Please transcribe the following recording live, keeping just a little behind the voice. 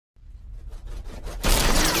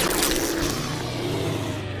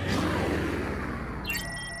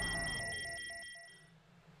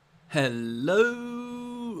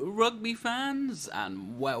Hello rugby fans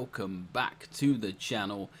and welcome back to the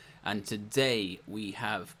channel, and today we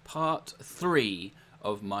have part 3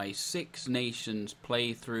 of my Six Nations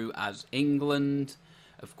playthrough as England.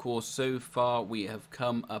 Of course, so far we have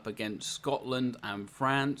come up against Scotland and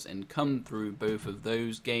France and come through both of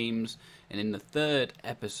those games, and in the third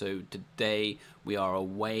episode today we are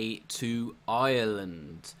away to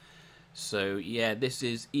Ireland. So yeah, this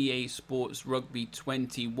is EA Sports Rugby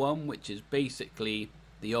 21, which is basically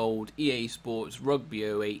the old EA Sports Rugby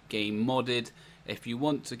 08 game modded. If you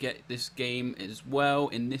want to get this game as well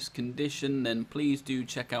in this condition, then please do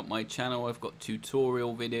check out my channel. I've got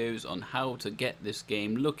tutorial videos on how to get this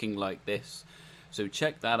game looking like this. So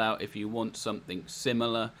check that out if you want something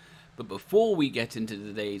similar. But before we get into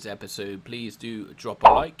today's episode, please do drop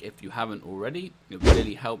a like if you haven't already. It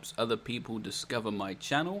really helps other people discover my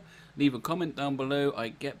channel. Leave a comment down below. I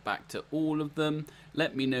get back to all of them.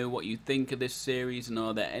 Let me know what you think of this series and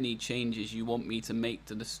are there any changes you want me to make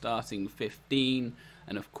to the starting 15.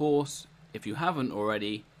 And of course, if you haven't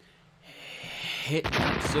already, hit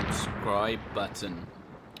that subscribe button.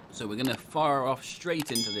 So we're going to fire off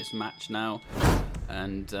straight into this match now.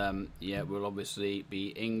 And yeah, we'll obviously be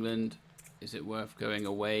England. Is it worth going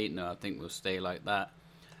away? No, I think we'll stay like that.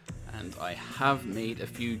 And I have made a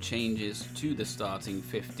few changes to the starting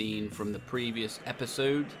 15 from the previous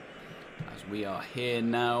episode, as we are here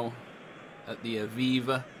now at the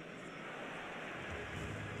Aviva.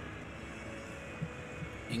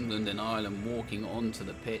 England and Ireland walking onto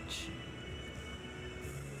the pitch,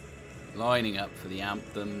 lining up for the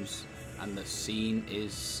anthems, and the scene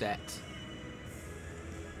is set.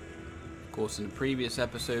 Of course, in the previous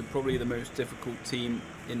episode, probably the most difficult team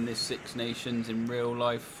in this Six Nations in real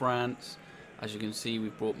life, France. As you can see,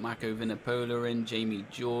 we've brought Mako Vinipola in, Jamie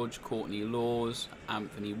George, Courtney Laws,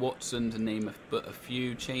 Anthony Watson, to name but a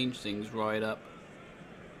few. Change things right up.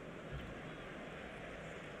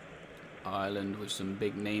 Ireland with some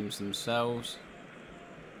big names themselves.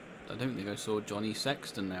 I don't think I saw Johnny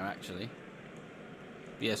Sexton there, actually.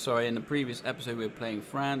 Yeah, sorry, in the previous episode we were playing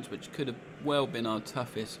France, which could have well been our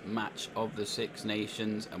toughest match of the Six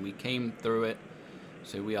Nations, and we came through it.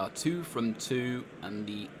 So we are 2 from 2, and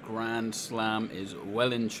the Grand Slam is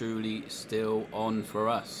well and truly still on for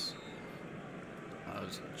us.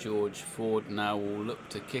 As George Ford now will look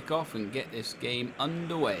to kick off and get this game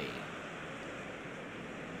underway.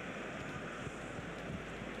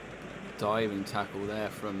 Diving tackle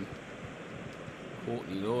there from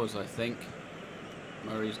Courtney Laws, I think.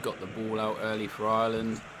 Murray's got the ball out early for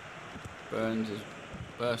Ireland. Burns is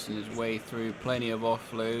bursting his way through. Plenty of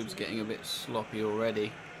offloads, getting a bit sloppy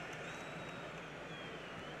already.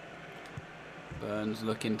 Burns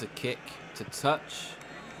looking to kick to touch,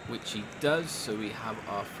 which he does. So we have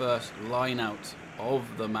our first line out of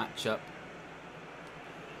the matchup,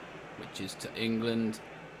 which is to England.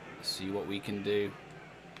 Let's see what we can do.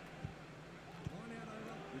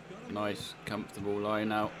 Nice, comfortable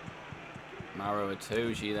line out. Maro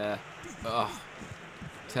Itoje there. Oh,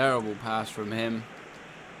 terrible pass from him.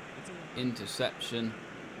 Interception.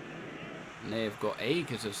 And they have got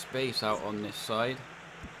acres of space out on this side.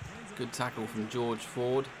 Good tackle from George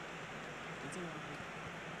Ford.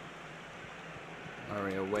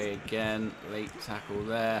 Murray away again. Late tackle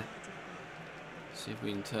there. See if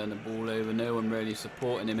we can turn the ball over. No one really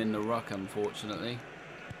supporting him in the ruck, unfortunately.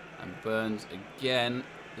 And Burns again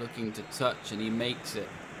looking to touch, and he makes it.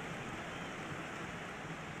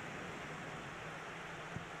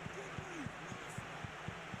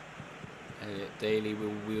 Elliot Daly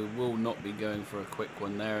will not be going for a quick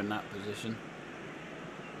one there in that position.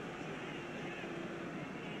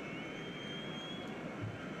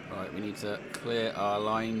 Right, we need to clear our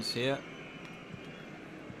lines here.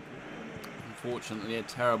 Unfortunately, a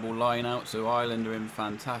terrible line out, so Ireland are in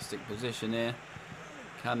fantastic position here.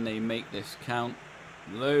 Can they make this count?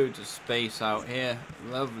 Loads of space out here.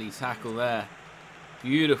 Lovely tackle there.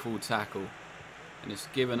 Beautiful tackle. And it's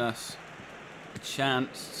given us a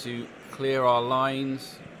chance to clear our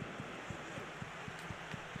lines.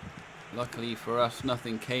 Luckily for us,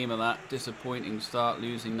 nothing came of that. Disappointing start,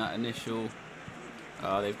 losing that initial.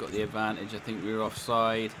 They've got the advantage. I think we were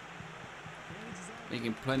offside.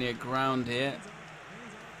 Making plenty of ground here.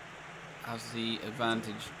 Has the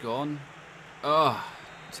advantage gone? Oh,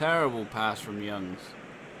 terrible pass from Youngs.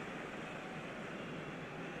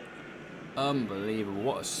 Unbelievable.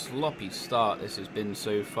 What a sloppy start this has been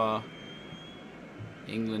so far.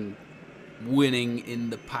 England winning in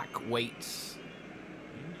the pack weights.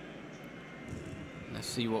 Let's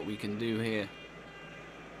see what we can do here.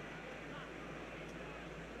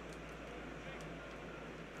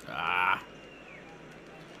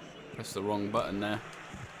 Pressed the wrong button there.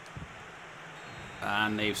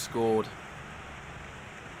 And they've scored.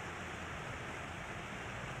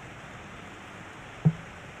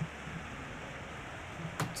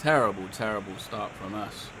 Terrible, terrible start from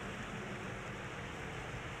us.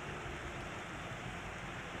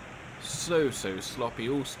 So sloppy,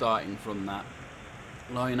 all starting from that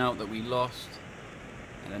line out that we lost.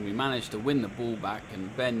 And then we managed to win the ball back,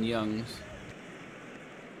 and Ben Youngs,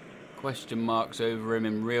 question marks over him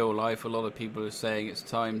in real life. A lot of people are saying it's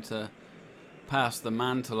time to pass the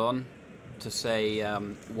mantle on to, say,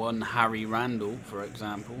 one Harry Randall, for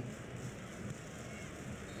example.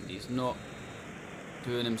 And he's not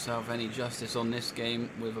doing himself any justice on this game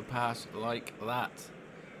with a pass like that.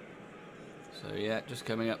 So yeah, just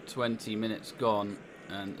coming up 20 minutes gone,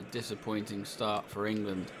 and a disappointing start for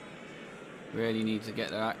England. Really need to get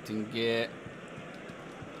their act in gear.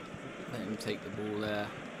 Let him take the ball there.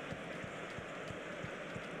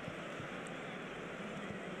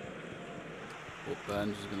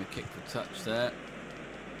 Burns was going to kick the touch there.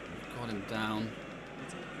 Got him down.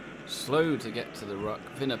 Slow to get to the ruck.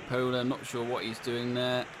 Vinopola, not sure what he's doing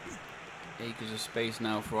there. Acres of space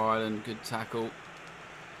now for Ireland. Good tackle.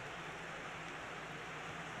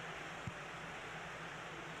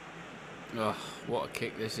 Oh, what a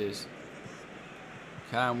kick this is.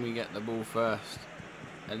 Can we get the ball first?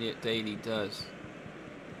 Elliot Daly does.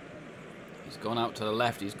 He's gone out to the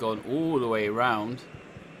left. He's gone all the way around.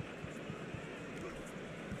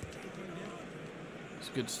 It's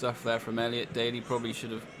good stuff there from Elliot Daly. Probably should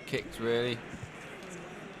have kicked, really.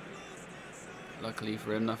 Luckily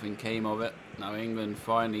for him, nothing came of it. Now England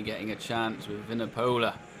finally getting a chance with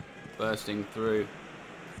Vinopola bursting through.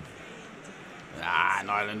 And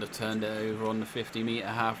Ireland have turned it over on the 50-metre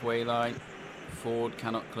halfway line. Ford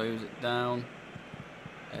cannot close it down.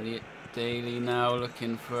 Elliot Daly now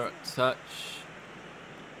looking for a touch.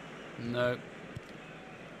 Nope.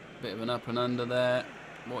 Bit of an up and under there.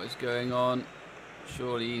 What is going on?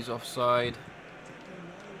 Surely he's offside.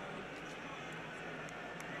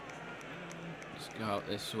 Let's go out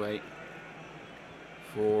this way.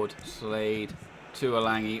 Ford, Slade,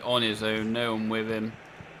 Tuolangi on his own, no one with him.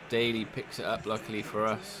 Daly picks it up, luckily for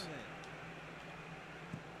us.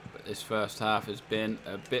 But this first half has been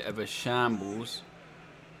a bit of a shambles.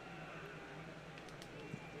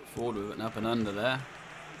 Ford with an up and under there.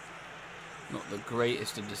 Not the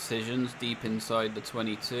greatest of decisions, deep inside the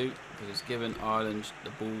 22, because it's given Ireland the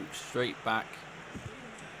ball straight back.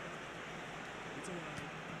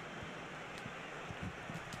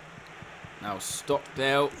 Now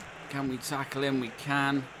Stockdale, can we tackle him? We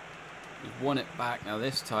can. We've won it back. Now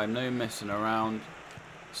this time, no messing around.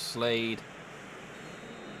 Slade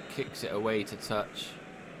kicks it away to touch.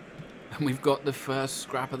 And we've got the first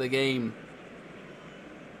scrap of the game.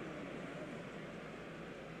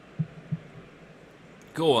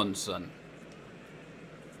 Go on, son.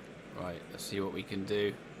 Right, let's see what we can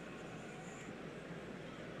do.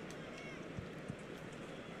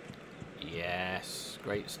 Yes,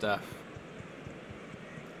 great stuff.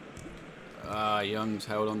 Young's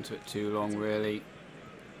held on to it too long, really.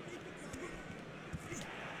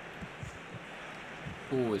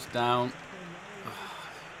 Ball is down.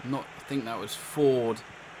 I think that was Ford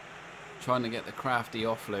trying to get the crafty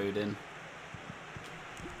offload in.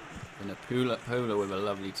 And a Pola with a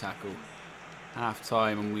lovely tackle. Half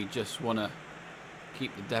time, and we just want to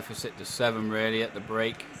keep the deficit to 7 really at the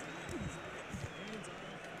break.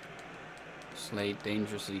 Slade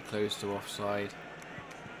dangerously close to offside.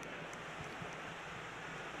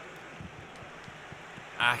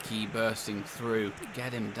 Aki bursting through.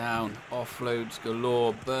 Get him down. Offloads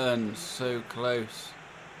galore. Burns so close.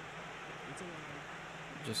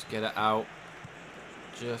 Just get it out.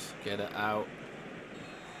 Just get it out.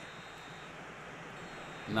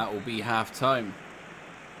 And that will be half time.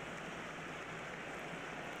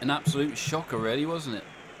 An absolute shocker, really, wasn't it?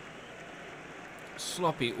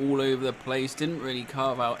 Sloppy all over the place. Didn't really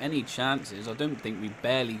carve out any chances. I don't think we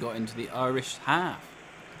barely got into the Irish half,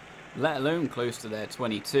 let alone close to their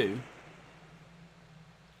 22.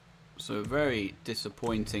 So a very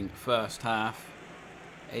disappointing first half.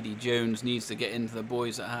 Eddie Jones needs to get into the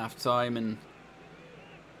boys at half time, and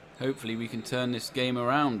hopefully we can turn this game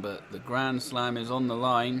around, but the Grand Slam is on the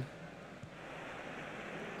line.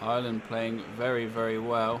 Ireland playing very, very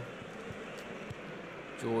well.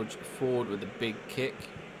 George Ford with a big kick.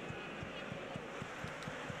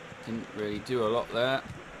 Didn't really do a lot there.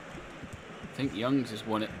 I think Youngs has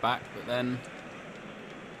won it back, but then...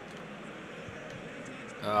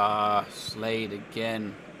 Slade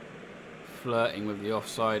again. Flirting with the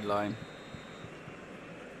offside line.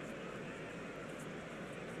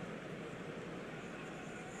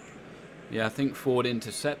 Yeah, I think Ford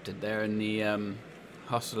intercepted there in the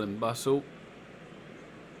hustle and bustle,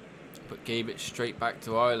 but gave it straight back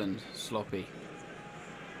to Ireland. Sloppy.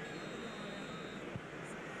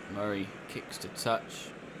 Murray kicks to touch.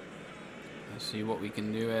 Let's see what we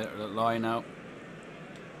can do at the line out.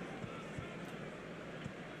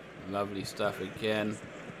 Lovely stuff again.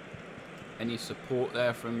 Any support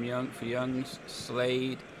there from Youngs?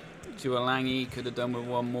 Slade. Tuolangi could have done with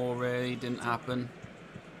one more, really. Didn't happen.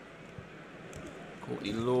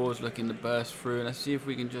 Courtney Law's looking to burst through. Let's see if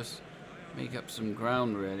we can just make up some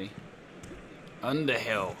ground, really.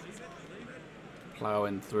 Underhill.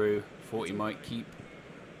 Ploughing through. Thought he might keep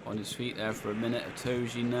on his feet there for a minute.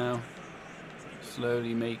 Itoje now.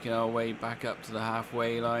 Slowly making our way back up to the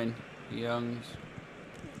halfway line. Youngs.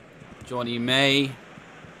 Johnny May.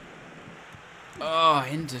 Oh,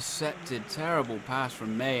 intercepted. Terrible pass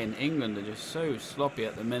from May, and England are just so sloppy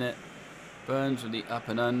at the minute. Burns with the up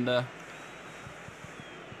and under.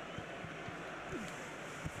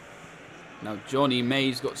 Now Johnny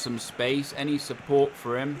May's got some space. Any support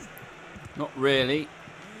for him? Not really.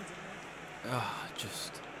 Oh,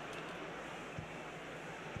 just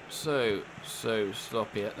so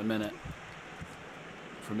sloppy at the minute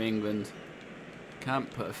from England. Can't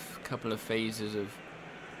put a couple of phases of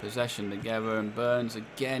possession together, and Burns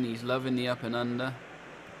again, he's loving the up and under.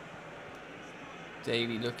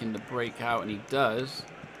 Daly looking to break out, and he does.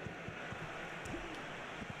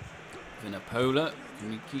 Vinopola,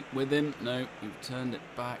 can we keep with him? No, we've turned it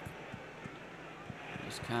back.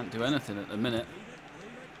 Just can't do anything at the minute.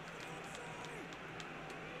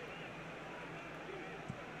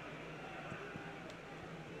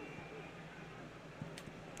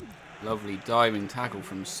 Lovely diving tackle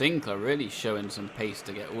from Sinclair, really showing some pace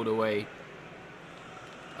to get all the way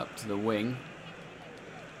up to the wing.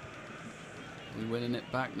 Are we winning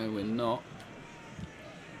it back? No, we're not.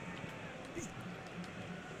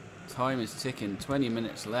 Time is ticking, 20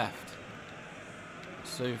 minutes left.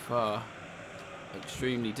 So far,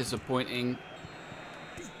 extremely disappointing.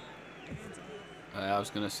 I was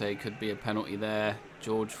going to say could be a penalty there.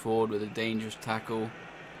 George Ford with a dangerous tackle.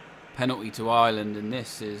 Penalty to Ireland, and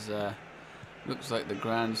this is looks like the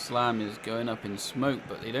Grand Slam is going up in smoke,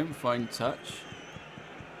 but they don't find touch.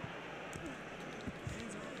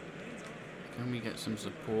 Can we get some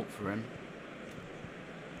support for him?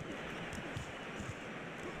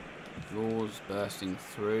 Laws bursting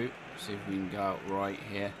through. See if we can go out right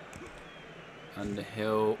here.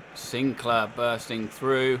 Underhill. Sinclair bursting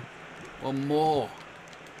through. One more.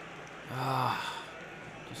 Ah,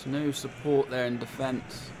 just no support there in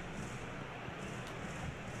defence.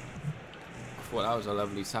 I thought that was a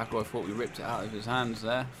lovely tackle. I thought we ripped it out of his hands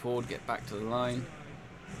there. Ford get back to the line.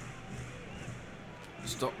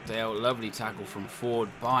 Stockdale, lovely tackle from Ford.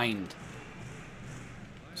 Bind.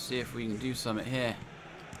 Let's see if we can do something here.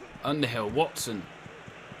 Underhill, Watson.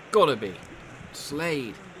 Gotta be.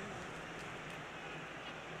 Slade.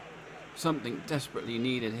 Something desperately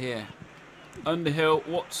needed here. Underhill,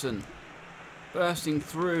 Watson. Bursting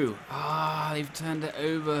through. Ah, they've turned it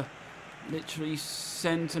over. Literally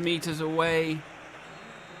centimetres away.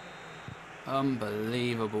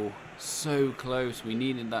 Unbelievable. So close. We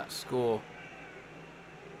needed that score.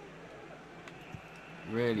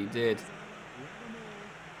 Really did.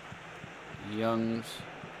 Youngs.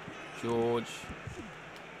 George.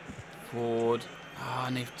 Ford. Ah,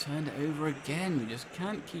 and they've turned it over again. We just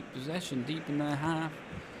can't keep possession deep in their half.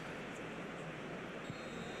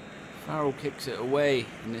 Farrell kicks it away,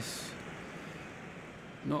 and this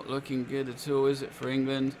not looking good at all, is it, for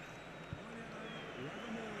England?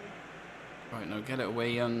 Right, now get it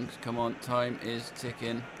away, Youngs. Come on, time is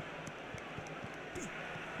ticking.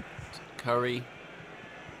 Curry.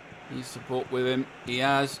 Needs support with him. He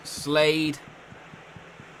has. Slade.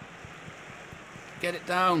 Get it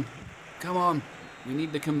down. Come on. We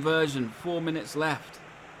need the conversion. 4 minutes left.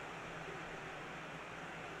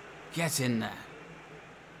 Get in there.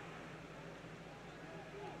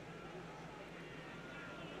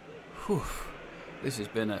 Whew. This has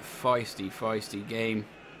been a feisty game.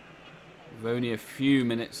 With only a few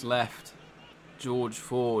minutes left. George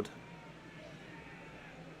Ford.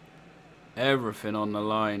 Everything on the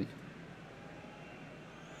line.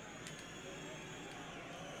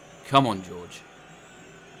 Come on, George.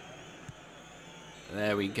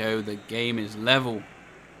 There we go. The game is level.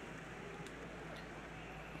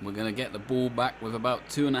 We're going to get the ball back with about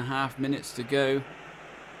 2.5 minutes to go.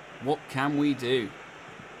 What can we do?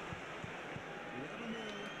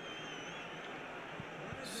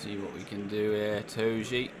 See what we can do here.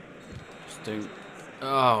 Itoje. Just don't.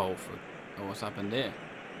 Oh, what's happened here?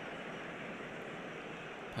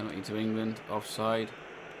 Penalty to England. Offside.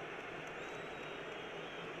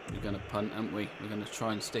 We're going to punt, aren't we? We're going to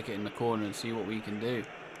try and stick it in the corner and see what we can do.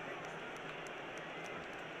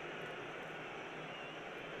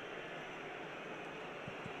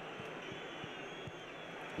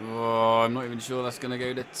 Oh, I'm not even sure that's going to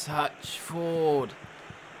go to touch. Ford.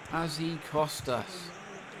 Has he cost us?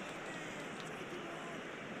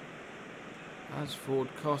 Has Ford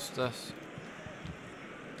cost us?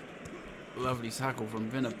 Lovely tackle from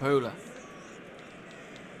Vinopola.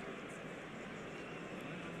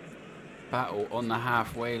 Battle on the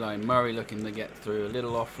halfway line. Murray looking to get through. A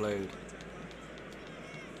little offload.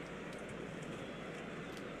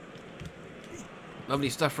 Lovely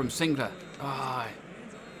stuff from Sinclair. Ah,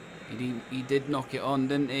 he did knock it on,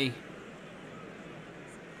 didn't he?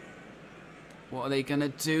 What are they going to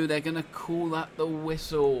do? They're going to call that the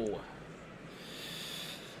whistle.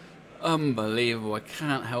 Unbelievable. I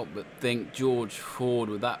can't help but think George Ford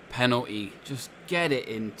with that penalty. Just get it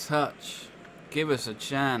in touch. Give us a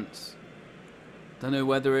chance. Don't know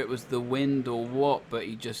whether it was the wind or what, but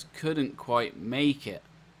he just couldn't quite make it.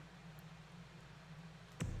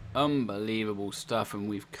 Unbelievable stuff, and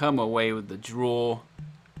we've come away with the draw.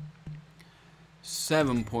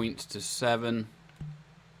 7 points to 7.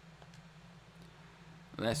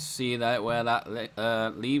 Let's see where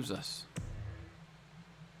that leaves us.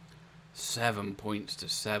 7 points to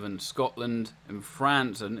 7. Scotland and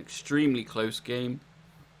France, an extremely close game.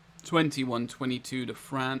 21-22 to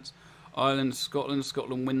France. Ireland, Scotland.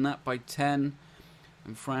 Scotland win that by 10.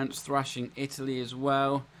 And France thrashing Italy as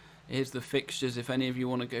well. Here's the fixtures if any of you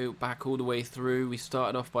want to go back all the way through. We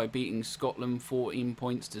started off by beating Scotland 14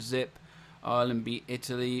 points to zip. Ireland beat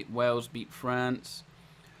Italy. Wales beat France.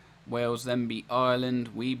 Wales then beat Ireland.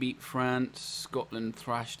 We beat France. Scotland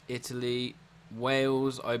thrashed Italy.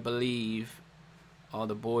 Wales, I believe, are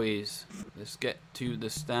the boys. Let's get to the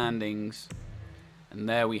standings. And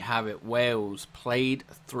there we have it. Wales played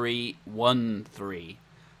 3, won 3.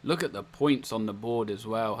 Look at the points on the board as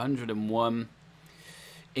well. 101.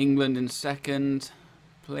 England in second.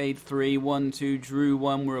 Played 3, won 2, drew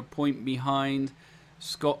 1. We're a point behind.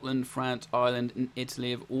 Scotland, France, Ireland and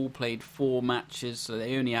Italy have all played 4 matches. So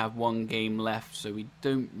they only have 1 game left. So we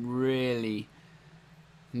don't really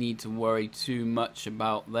need to worry too much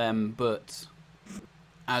about them. But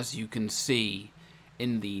as you can see,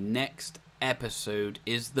 in the next episode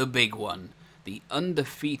is the big one. The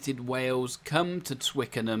undefeated Wales come to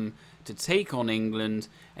Twickenham to take on England,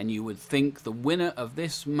 and you would think the winner of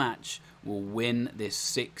this match will win this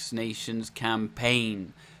Six Nations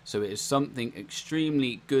campaign. So it is something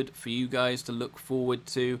extremely good for you guys to look forward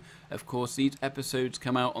to. Of course, these episodes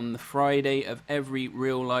come out on the Friday of every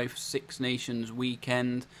real life Six Nations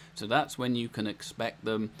weekend. So that's when you can expect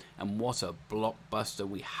them. And what a blockbuster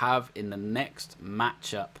we have in the next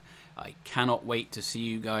matchup. I cannot wait to see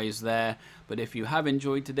you guys there. But if you have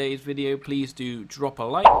enjoyed today's video, please do drop a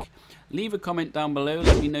like. Leave a comment down below.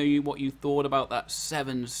 Let me know what you thought about that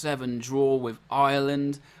 7-7 draw with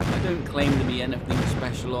Ireland. I don't claim to be anything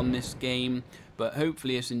special on this game, but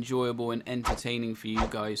hopefully it's enjoyable and entertaining for you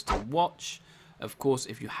guys to watch. Of course,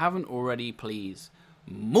 if you haven't already, please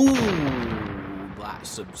move that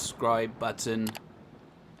subscribe button.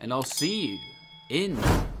 And I'll see you in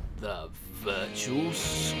the virtual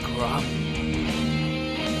scrum.